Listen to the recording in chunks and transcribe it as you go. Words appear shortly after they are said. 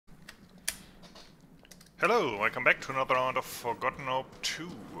Hello, welcome back to another round of Forgotten Hope 2.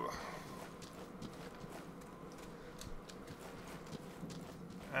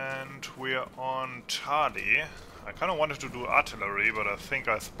 And we're on Tali. I kind of wanted to do artillery, but I think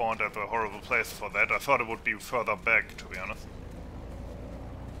I spawned at a horrible place for that. I thought it would be further back, to be honest.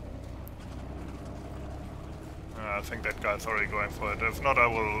 I think that guy's already going for it. If not, I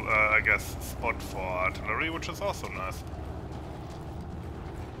will, I guess, spot for artillery, which is also nice.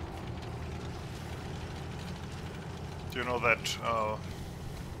 Do you know that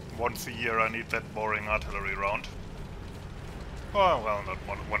once a year I need that boring artillery round? Oh, well, not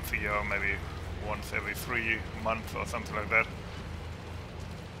once a year, maybe once every 3 months or something like that.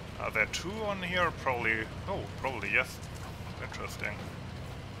 Are there 2 on here? Probably. Oh, probably yes. Interesting.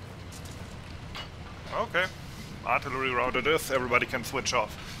 Okay. Artillery round it is. Everybody can switch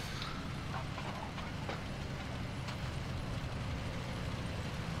off.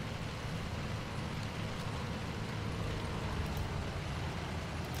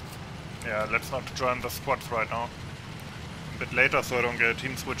 Yeah, let's not join the squads right now. A bit later so I don't get a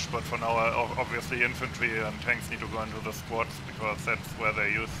team switch, but for now obviously infantry and tanks need to go into the squads because that's where they're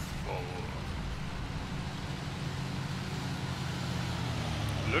useful.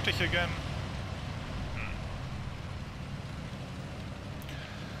 Lüttich again?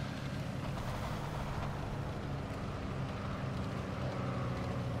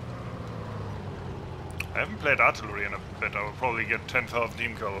 I haven't played artillery in a bit. I will probably get 10,000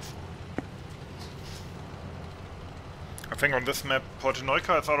 team kills. I think on this map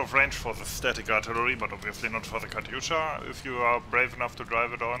Portinoika is out of range for the static artillery, but obviously not for the Katyusha, if you are brave enough to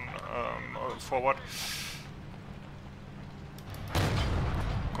drive it on forward.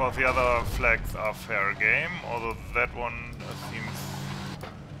 Of course the other flags are fair game, although that one seems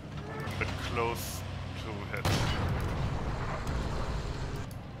a bit close to hit.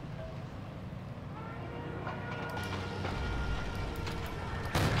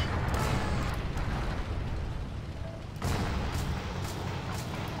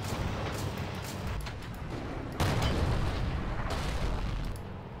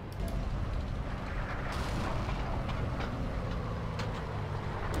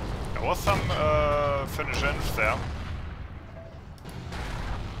 There was some Finnish ends there.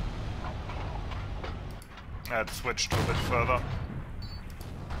 I had switched a bit further.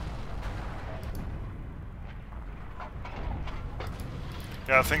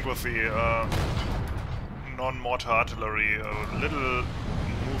 Yeah, I think with the non-mortar artillery, a little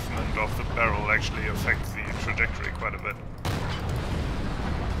movement of the barrel actually affects the trajectory quite a bit.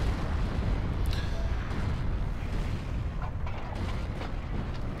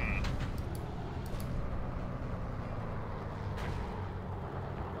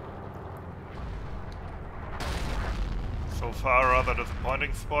 So far, rather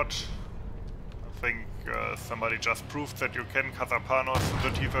disappointing spot. I think somebody just proved that you can Kazapanos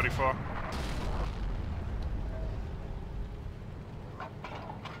in the T-34.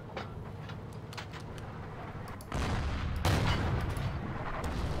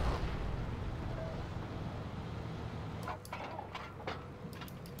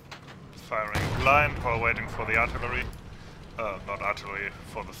 Firing blind while waiting for the artillery. Not artillery,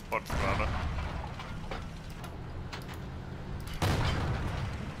 for the spots rather.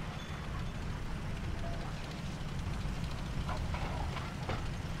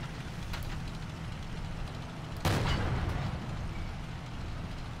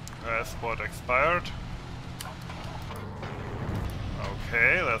 Spot expired.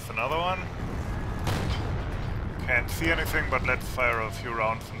 Okay, that's another one. Can't see anything, but let's fire a few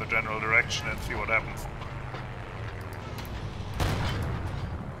rounds in the general direction and see what happens.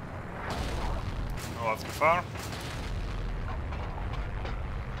 Oh, that's too far.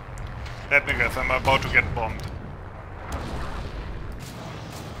 Let me guess, I'm about to get bombed.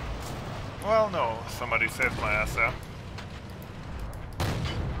 Well, no, somebody saved my ass there.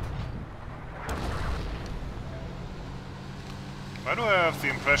 Why do I have the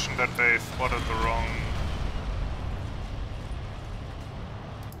impression that they spotted the wrong...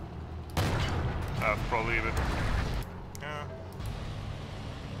 probably a bit... yeah.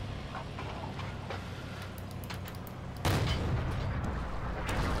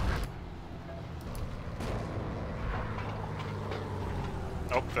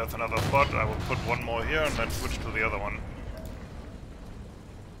 Oh, there's another spot. I will put one more here and then switch to the other one.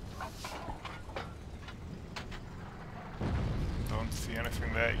 Don't see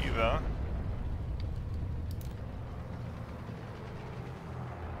anything there either.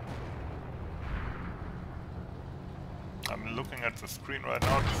 I'm looking at the screen right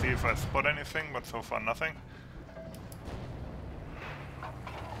now to see if I spot anything, but so far nothing.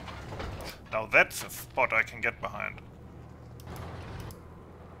 Now that's a spot I can get behind.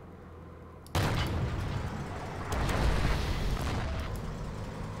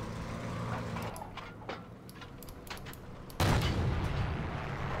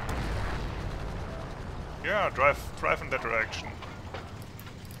 Yeah, drive in that direction.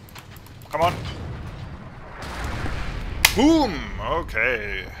 Come on. Boom!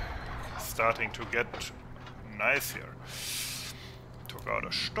 Okay. Starting to get nice here. Took out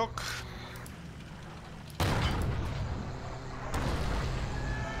a Stock.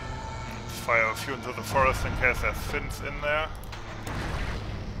 Fire a few into the forest in case there's Finns in there.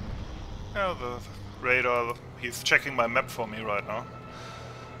 Yeah, the radar, he's checking my map for me right now.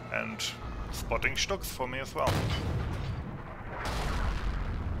 And spotting Stocks for me as well.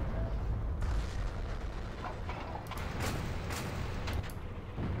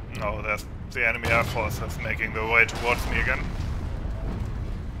 No, there's the enemy air force that's making their way towards me again.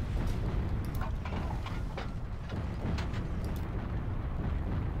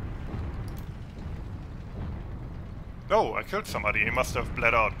 Oh, I killed somebody, he must have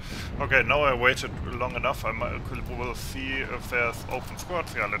bled out. Okay, now I waited long enough, we'll see if there's open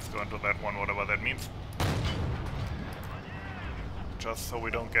squads. Yeah, let's go into that one, whatever that means. Just so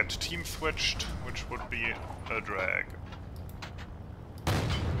we don't get team switched, which would be a drag.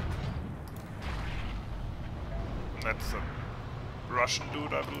 That's a Russian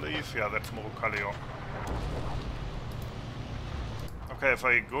dude, I believe. Yeah, that's Morokalio. Okay, if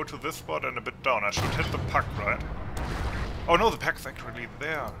I go to this spot and a bit down, I should hit the puck, right? Oh no, the pack's actually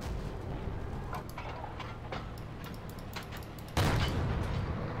there.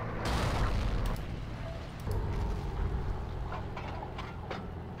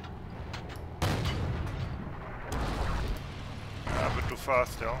 A bit too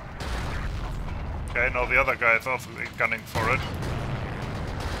fast still. Okay, now the other guy is also gunning for it.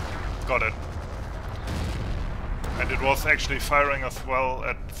 Got it. And it was actually firing as well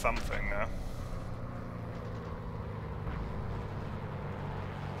at something, yeah?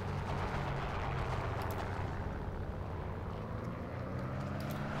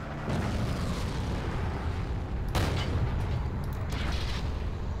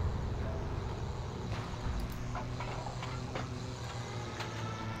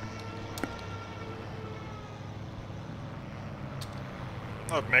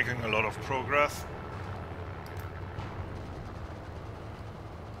 Not making a lot of progress.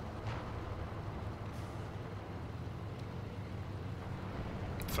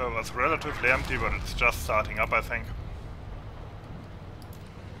 Server's relatively empty, but it's just starting up, I think.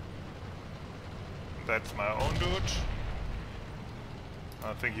 That's my own dude.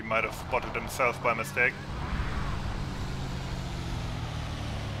 I think he might have spotted himself by mistake.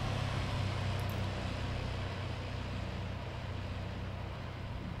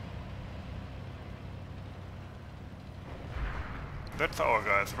 That's our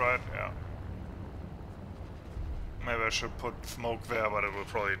guys, right? Yeah. Maybe I should put smoke there, but it will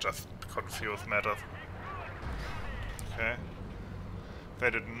probably just confuse matters. Okay. They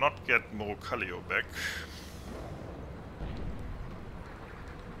did not get Morokalio back.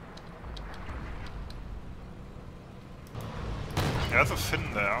 There's a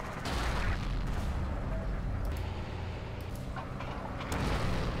Finn there.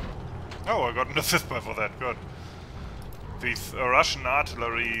 Oh, I got an assist by for that, good. These Russian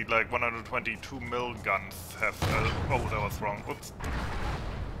artillery, like 122 mil guns, have oh, that was wrong. Oops.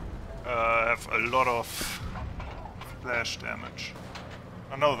 Have a lot of splash damage.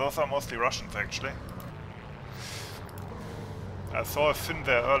 Oh no, those are mostly Russians actually. I saw a Finn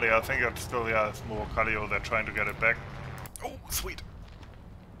there earlier. I think it's still, yeah, it's Morokalio. They're trying to get it back. Oh, sweet.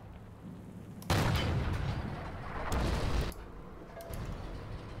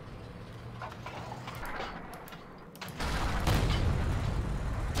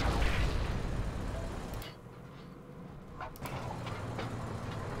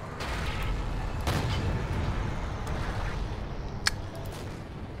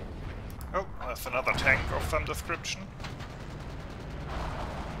 Oh, there's another tank of some description.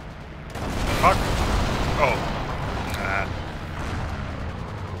 Fuck! Oh. Nah.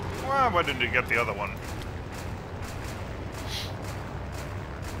 Well, why didn't you get the other one?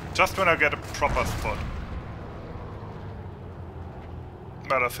 Just when I get a proper spot.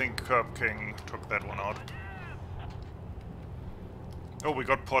 But I think Curb King took that one out. Oh, we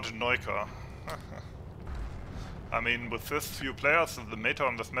got Port Neuka. I mean, with this few players, the meta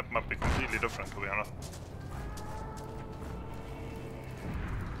on this map might be completely different, to be honest.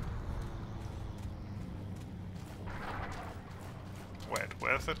 Wait,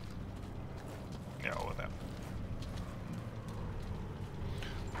 where is it? Yeah, over there.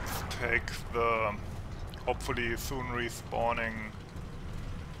 This take the hopefully soon respawning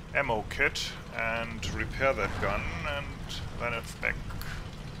ammo kit and repair that gun, and then it's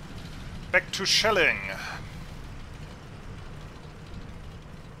back to shelling.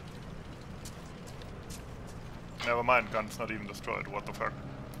 Never mind, gun's not even destroyed, what the fuck.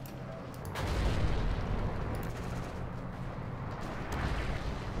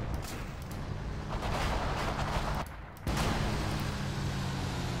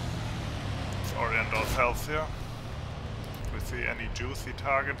 Let's orient ourselves here. Do we see any juicy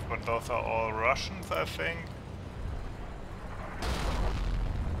targets, but those are all Russians, I think.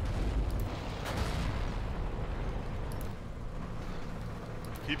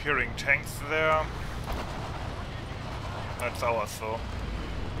 Keep hearing tanks there. That's ours though.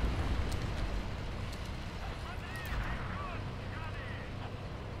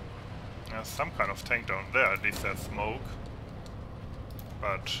 There's some kind of tank down there, at least there's smoke.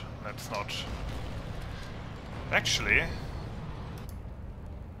 But that's not... Actually...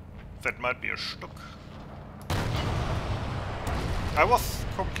 That might be a Stuck. I was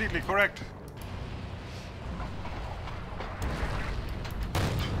completely correct.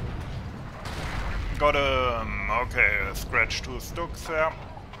 Got a... okay, scratch 2 Stucks there.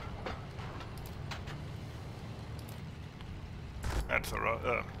 That's a...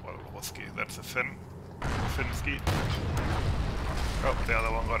 well, Ruski, that's a Finn. Finsky. Oh, the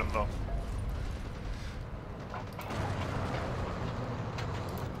other one got him though.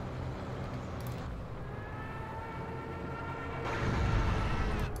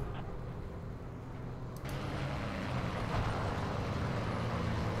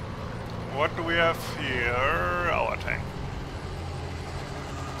 What do we have here? Our tank.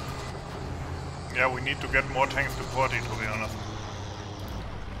 Yeah, we need to get more tanks to 40, to be honest.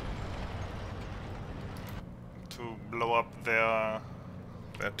 To blow up their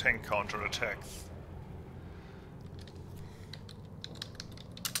tank counter attacks.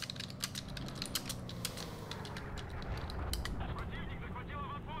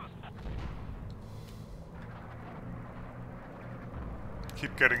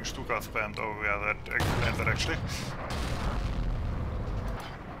 Keep getting Stuka spammed over, yeah, that explains it actually.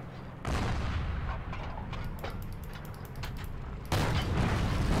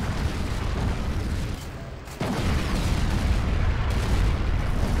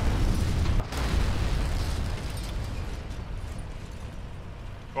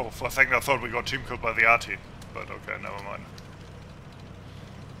 Oh, for a second I thought we got team killed by the RT, but okay, never mind.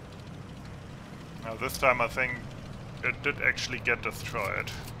 Now this time I think it did actually get destroyed.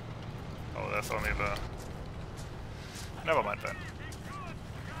 Oh, that's only the... Never mind then.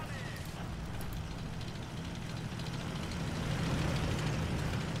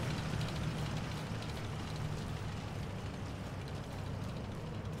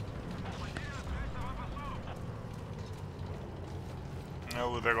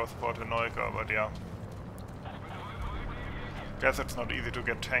 Oh, there goes Portenoika, but yeah. Guess it's not easy to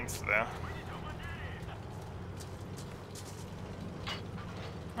get tanks there.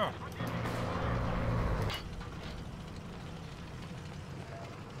 Oh.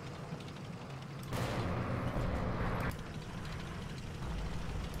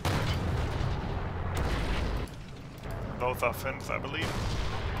 Those are Finns, I believe.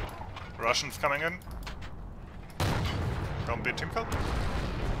 Russians coming in. Don't be a team kill.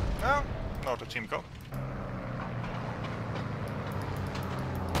 No, not a team kill.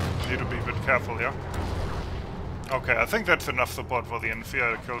 Need to be a bit careful, yeah? Okay, I think that's enough support for the Infi.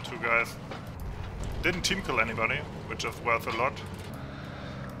 I killed 2 guys. Didn't team kill anybody, which is worth a lot.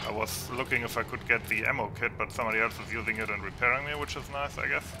 I was looking if I could get the ammo kit, but somebody else is using it and repairing me, which is nice, I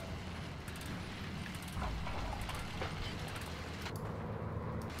guess.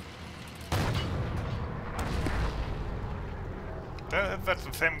 That's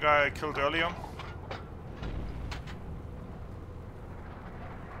the same guy I killed earlier.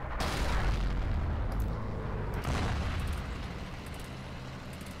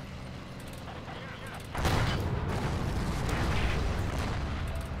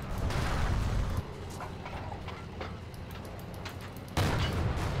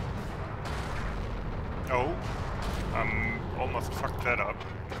 Oh, almost fucked that up.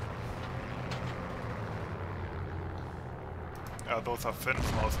 Yeah, those are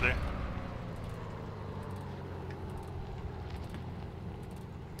Finns mostly.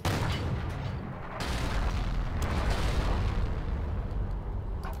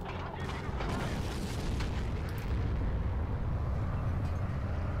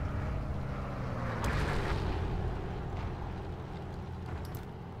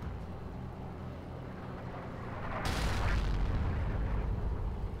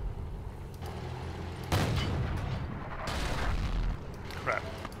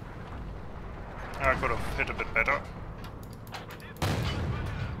 I could have hit a bit better.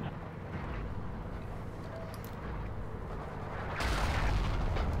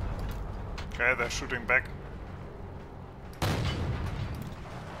 Okay, they're shooting back.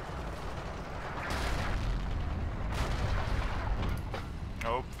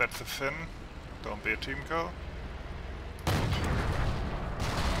 Nope, that's a Finn. Don't be a team kill.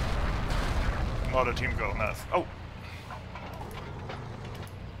 Not a team kill, nice. Oh!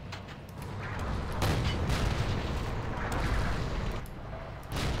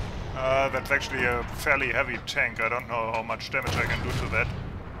 That's actually a fairly heavy tank. I don't know how much damage I can do to that.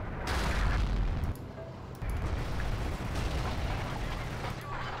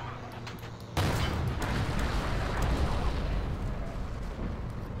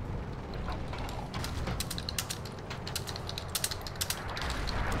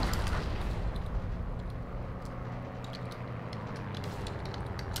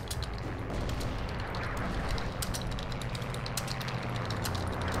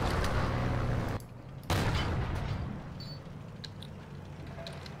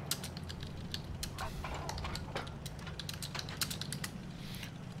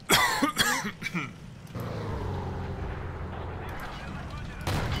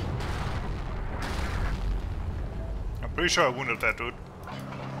 Pretty sure I wounded that dude.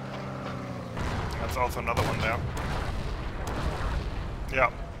 That's also another one there. Yeah,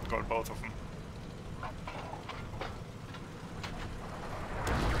 got both of them.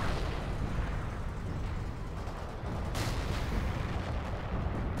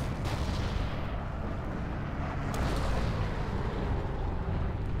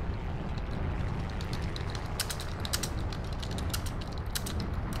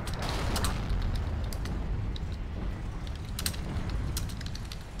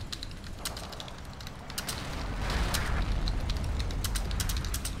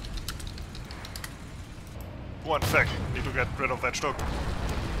 One sec, need to get rid of that Stuck.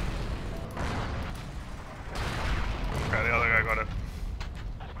 Okay, the other guy got it.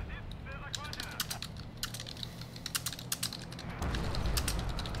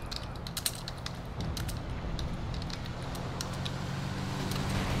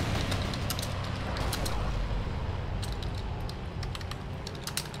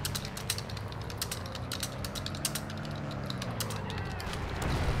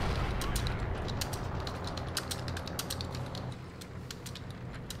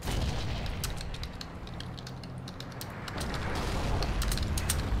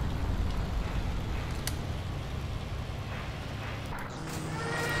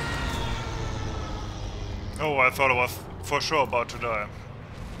 Oh, I thought I was for sure about to die.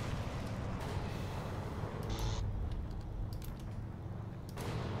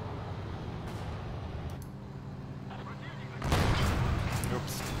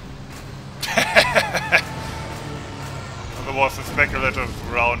 Oops. There was a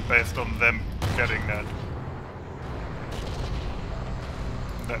speculative round based on them getting that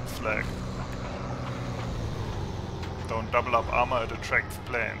flag. Don't double up armor, it attracts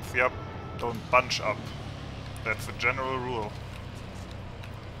planes. Yep, don't bunch up. That's a general rule.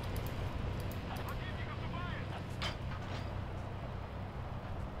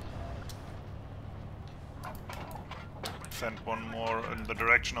 Send one more in the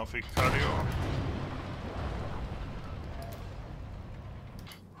direction of Icario.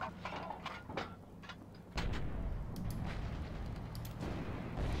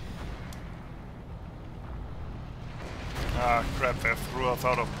 Ah, crap, they threw us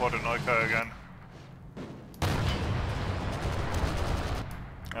out of Portenoika again.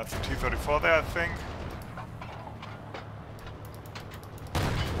 That's a T-34 there, I think.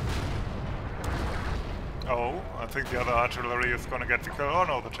 Oh, I think the other artillery is gonna get the kill. Oh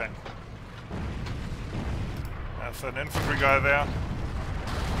no, the tank. That's an infantry guy there.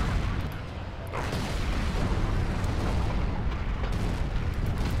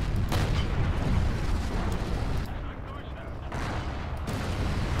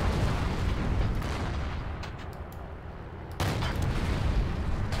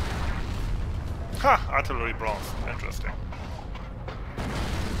 Ha! Artillery bronze. Interesting.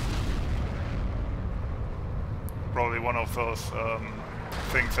 Probably one of those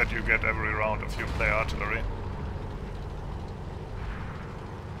things that you get every round if you play artillery.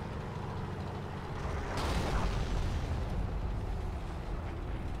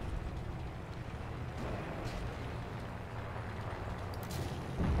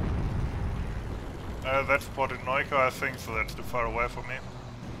 That's Portenoika, I think, so that's too far away for me.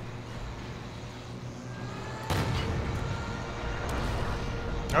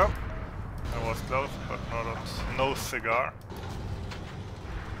 Oh, that was close, but no cigar.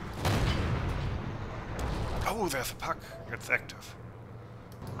 Oh, there's a puck. It's active.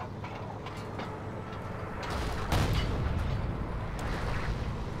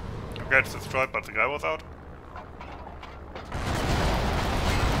 Okay, it's destroyed, but the guy was out.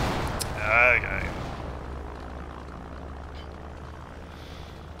 Yeah.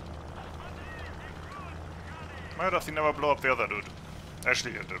 Why does he never blow up the other dude?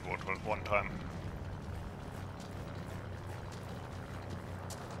 Actually, it did one time.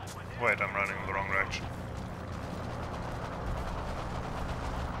 Wait, I'm running in the wrong direction.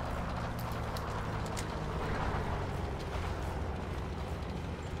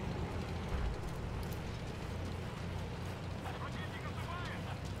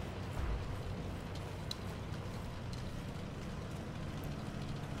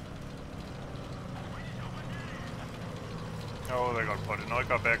 Oh, they got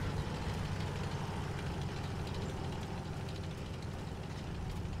Podinoika back.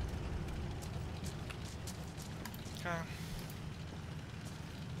 Okay.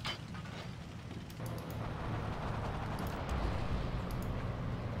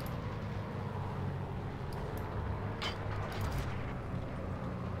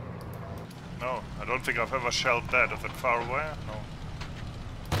 No, I don't think I've ever shelled that. Is it far away? No.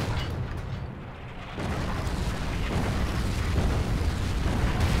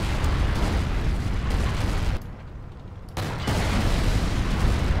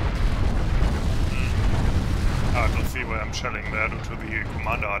 I'm shelling there due to the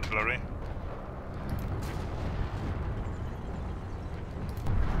commander artillery.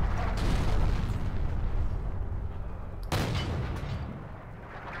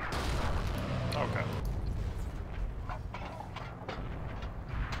 Okay.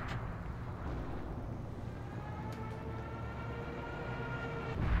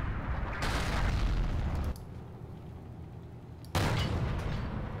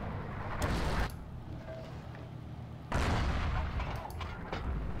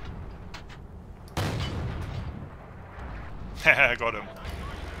 I got him.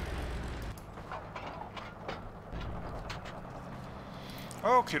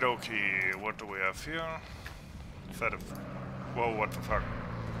 Okie dokie, what do we have here? Is that a... Whoa, what the fuck?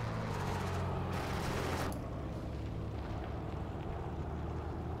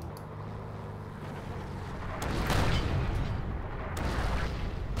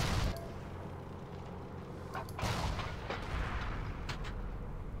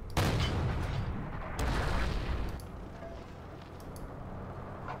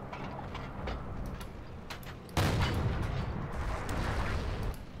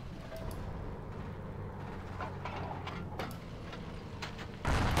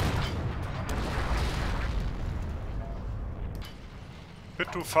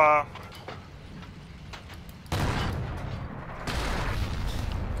 Bit too far.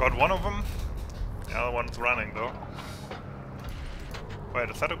 Got one of them. The other one's running though. Wait,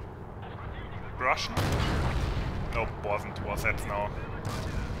 is that a Russian? Nope, wasn't. Was that now?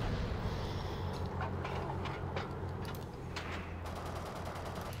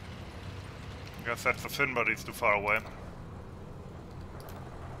 Guess that's the Finn, but he's too far away.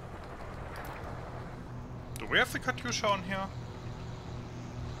 Do we have the Katyusha on here?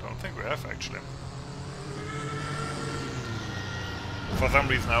 Don't think we have, actually. For some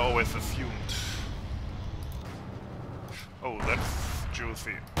reason I always assumed. Oh, that's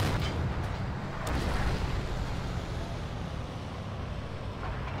juicy.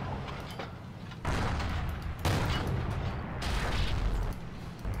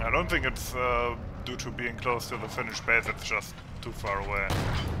 I don't think it's due to being close to the Finnish base, it's just too far away.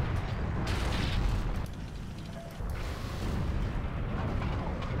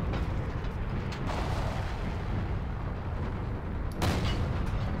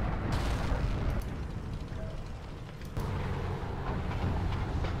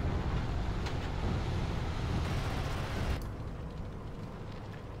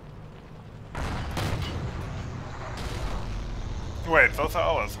 Wait, those are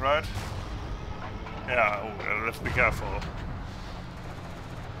ours, right? Yeah, oh, let's be careful.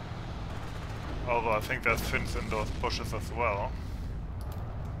 Although I think there's Finns in those bushes as well.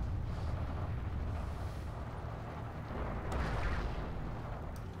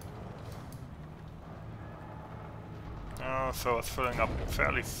 So it's filling up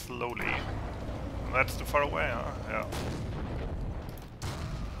fairly slowly. That's too far away, huh? Yeah.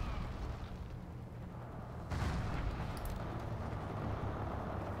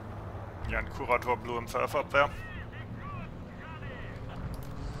 Yeah, and Curator blew himself up there.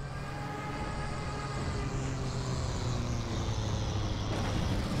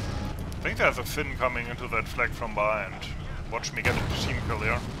 I think there's a Finn coming into that flag from behind. Watch me get a machine kill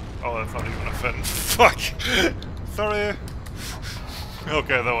here. Oh, that's not even a fin. Fuck! Sorry!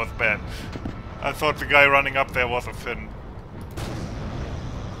 Okay, that was bad. I thought the guy running up there was a fin.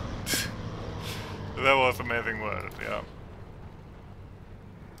 That was amazing word, yeah.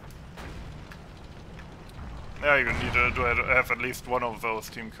 Yeah, you need to have at least one of those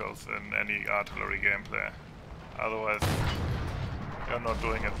team kills in any artillery gameplay. Otherwise, you're not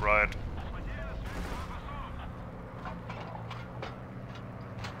doing it right.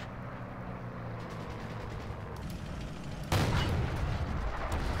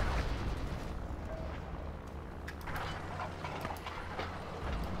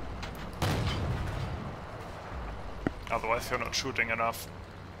 Otherwise, you're not shooting enough.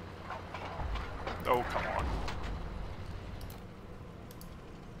 Oh, come on.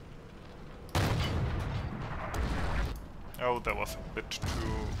 Oh, that was a bit too...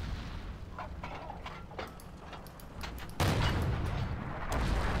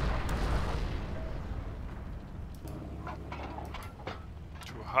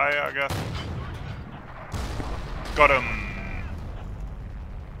 too high, I guess. Got him!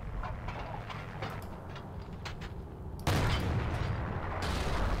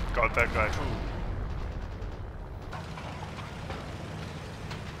 Got that guy too.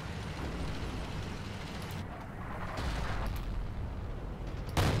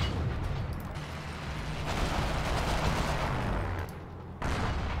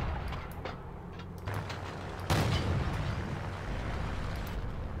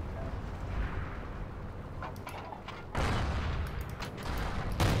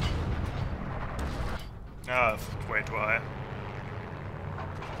 Ah, that's way too high.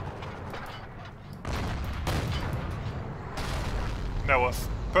 That was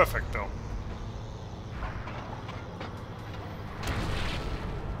perfect though.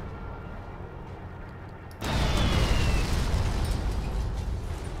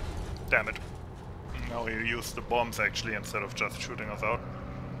 Damn it. Now he used the bombs actually instead of just shooting us out.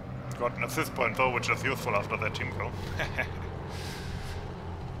 Got an assist point though, which is useful after that team kill.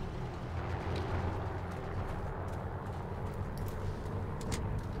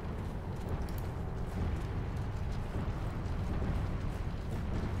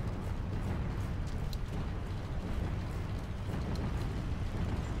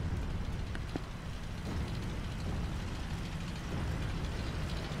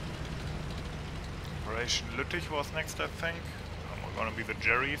 Operation Lüttich was next, I think. And we're gonna be the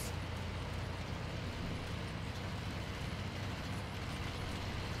Jerrys.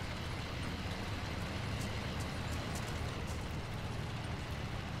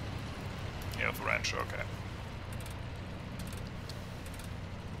 Yeah, the ranch, okay.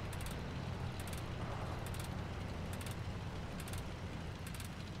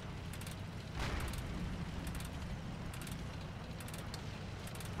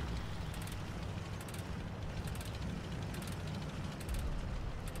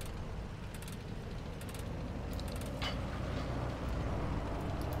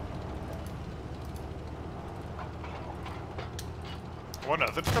 I wonder,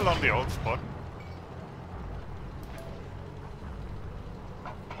 is it still on the old spot?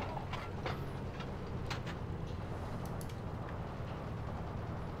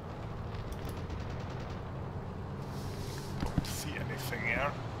 Don't see anything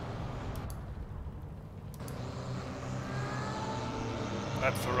here.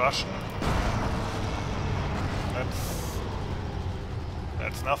 That's a Russian.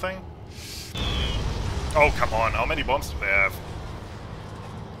 That's nothing. Oh, come on, how many bombs do they have?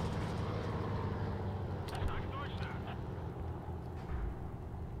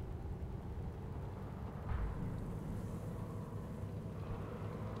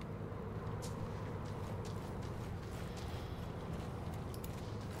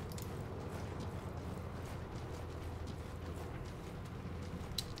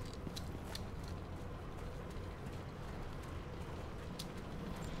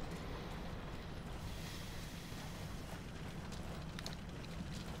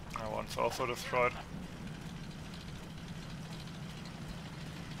 One's also destroyed.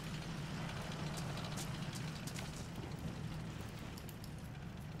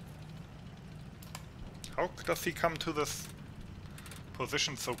 How does he come to this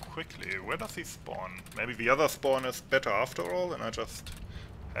position so quickly? Where does he spawn? Maybe the other spawn is better after all and I just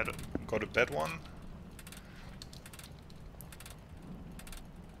got a bad one?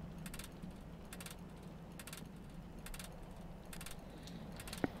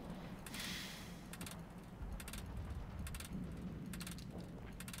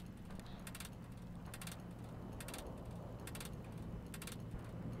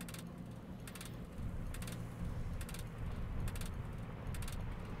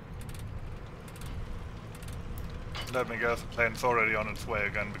 Let me guess, the plane's already on its way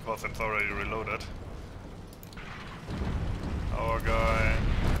again because it's already reloaded. Our guy...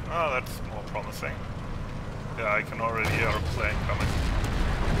 Oh, that's more promising. Yeah, I can already hear a plane coming.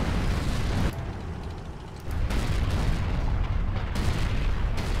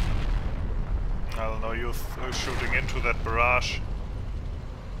 I don't know, you're shooting into that barrage.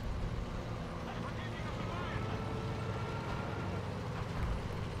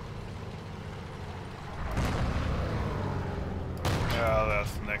 Yeah,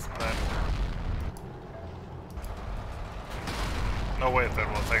 that's the next plane. No, wait, that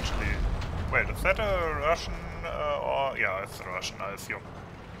was actually... Wait, is that a Russian or... Yeah, it's a Russian, I assume.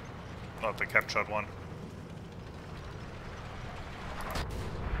 Not the captured one.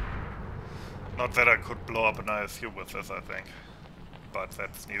 Not that I could blow up an ISU with this, I think. But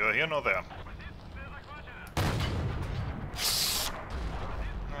that's neither here nor there.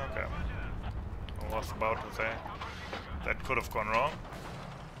 Okay. I was about to say. That could have gone wrong.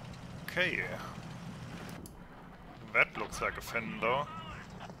 Okay. That looks like a fin, though.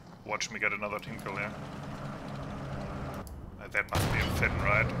 Watch me get another team kill here. That must be a fin,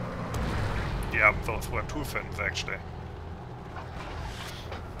 right? Yeah, those were two fins, actually.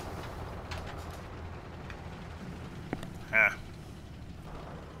 Yeah.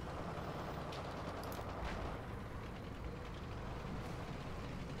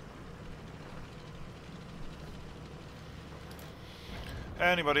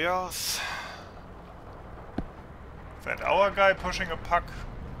 Anybody else? Is that our guy pushing a puck?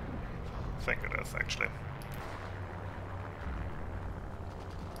 I think it is, actually.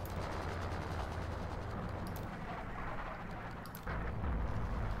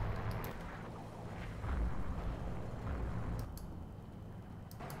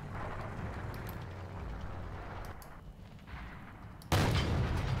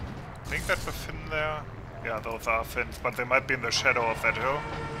 I think that's a fin there. Yeah, those are fins, but they might be in the shadow of that hill.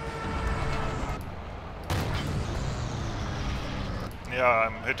 Yeah,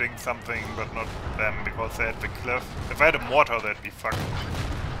 I'm hitting something, but not them, because they had the cliff. If I had a mortar, that'd be fucked.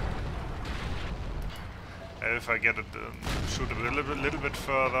 If I get it, shoot it a little bit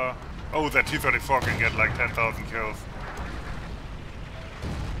further. Oh, that T-34 can get like 10,000 kills.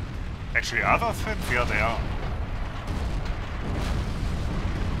 Actually, are those fins? Yeah, they are.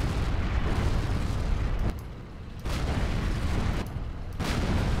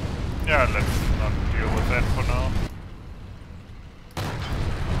 Yeah, let's not deal with that for now.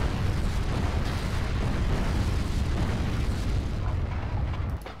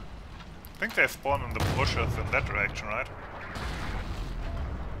 I think they spawn in the bushes in that direction, right?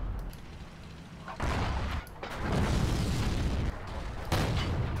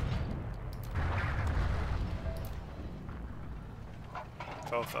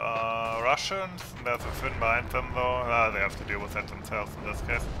 Those are Russians, and there's a fin behind them though. Ah, they have to deal with that themselves in this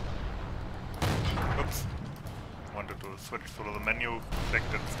case. Oops. Wanted to switch through the menu,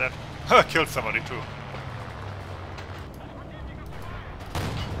 clicked instead. Killed somebody too.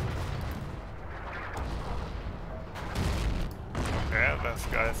 Okay, this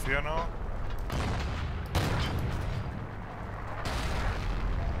guy's here now.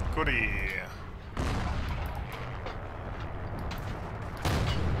 Goodie.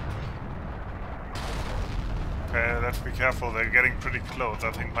 Okay, let's be careful, they're getting pretty close.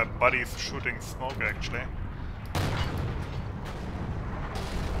 I think my buddy's shooting smoke actually.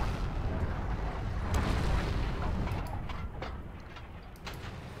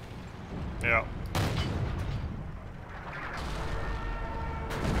 Yeah.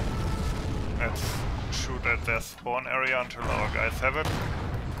 Let's shoot at their spawn area until our guys have it.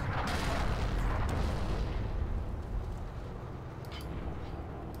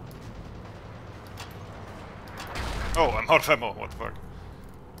 Oh, I'm out of ammo, what the fuck.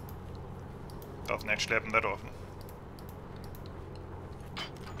 Doesn't actually happen that often.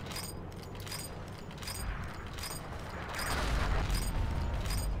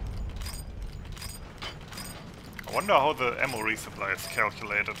 I wonder how the ammo resupply is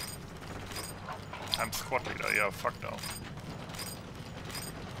calculated. I'm squad leader, yeah, fuck no.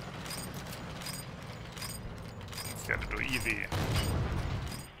 Let's get it to easy.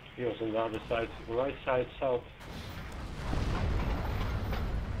 He was on the other side, right side, south.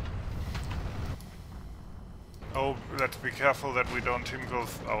 Oh, let's be careful that we don't team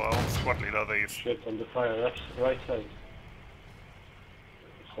goes our own squad leader. They Shit, on the fire, right side.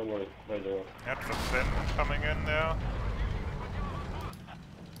 Somewhere by the road. That's a fin coming in there.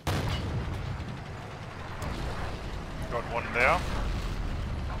 Got one there.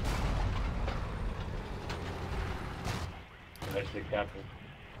 That's the captain.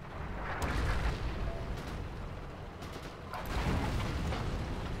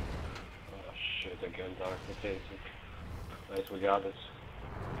 dark. Okay, so nice, we got it.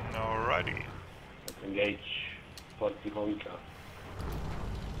 Alrighty. Let's engage. Porticonca.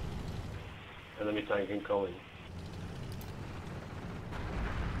 Enemy tank incoming.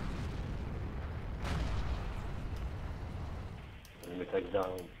 Enemy tank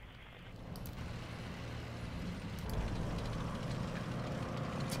down.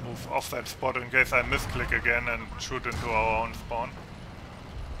 Let's move off that spot in case I misclick again and shoot into our own spawn.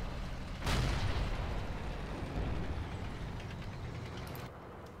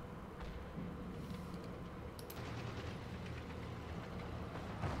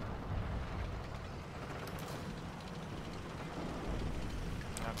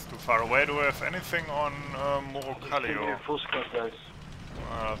 That's too far away. Do we have anything on Morocali or? Full squad, guys.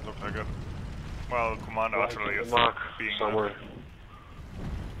 That looked like it. Well, command artillery is Mark being somewhere.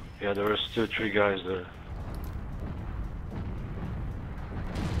 Yeah, there are still 3 guys there.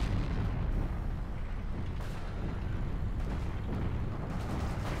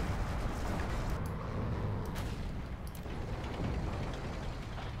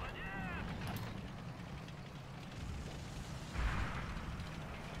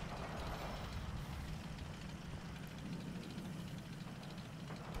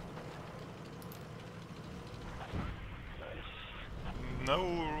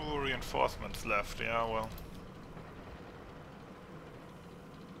 no reinforcements left. Yeah, well.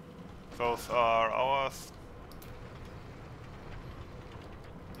 Those are ours.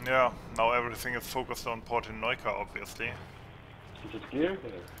 Yeah, now everything is focused on Port in Neuka, obviously. Is it clear?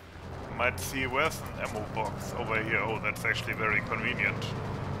 Yeah. Might see where's an ammo box over here. Oh, that's actually very convenient.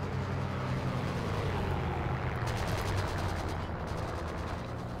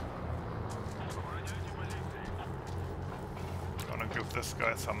 Gonna give this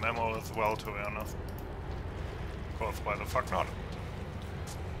guy some ammo as well, to be honest. Of course, why the fuck not?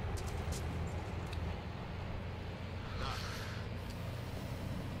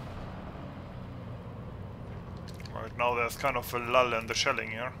 Right now there's kind of a lull in the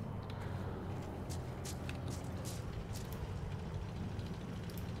shelling here.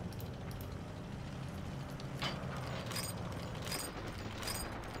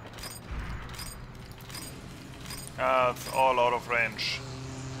 It's all out of range.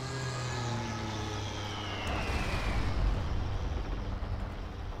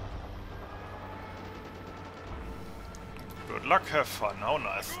 Good luck, have fun, how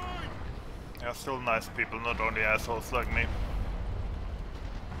nice. They're still nice people, not only assholes like me.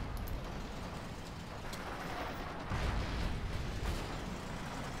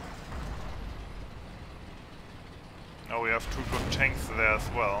 Now we have 2 good tanks there as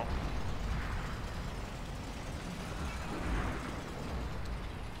well.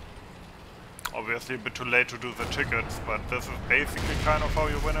 Obviously a bit too late to do the tickets, but this is basically kind of how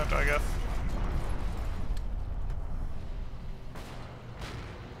you win it, I guess.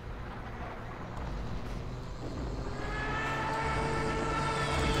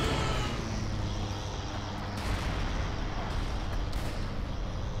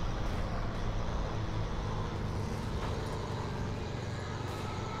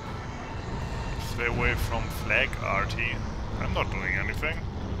 Stay away from flag RT. I'm not doing anything.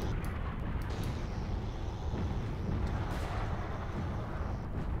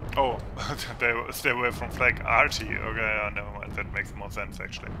 Oh, they stay away from flag RT. Okay, never mind. That makes more sense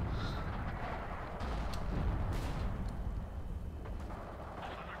actually.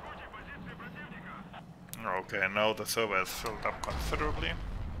 Okay, now the server is filled up considerably.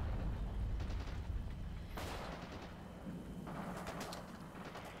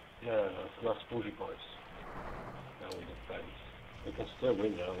 Yeah, last push points. Now we defend. We can still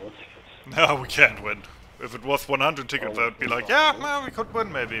win now, No, we can't win. If it was 100 tickets, I would be like, yeah, well, we could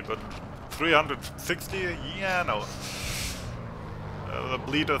win maybe, but 360? Yeah, no. The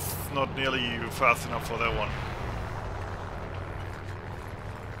bleed is not nearly fast enough for that one.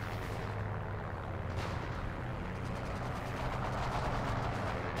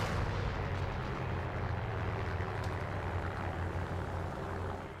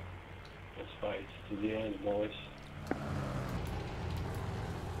 Let's fight to the end, boys.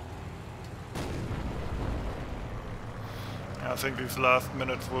 I think these last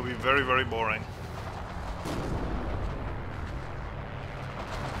minutes will be very, very boring.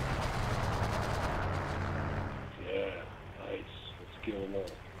 Yeah, nice. Let's kill them all.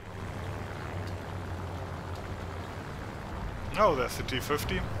 Oh, there's the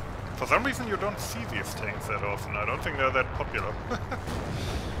T-50. For some reason you don't see these tanks that often. I don't think they're that popular.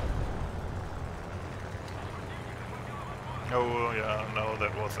 Oh, yeah, no,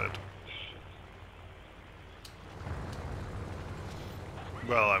 that was it.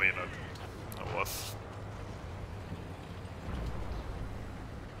 Well, I mean, it was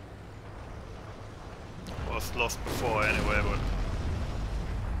was lost before anyway, but...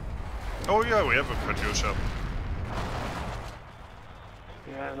 Oh yeah, we have a Katyusha.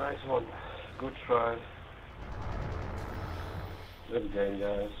 Yeah, nice one. Good try. Good game,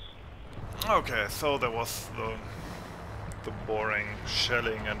 guys. Okay, so there was the boring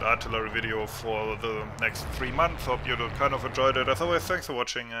shelling and artillery video for the next 3 months. Hope you kind of enjoyed it. As always, thanks for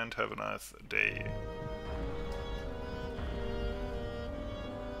watching and have a nice day.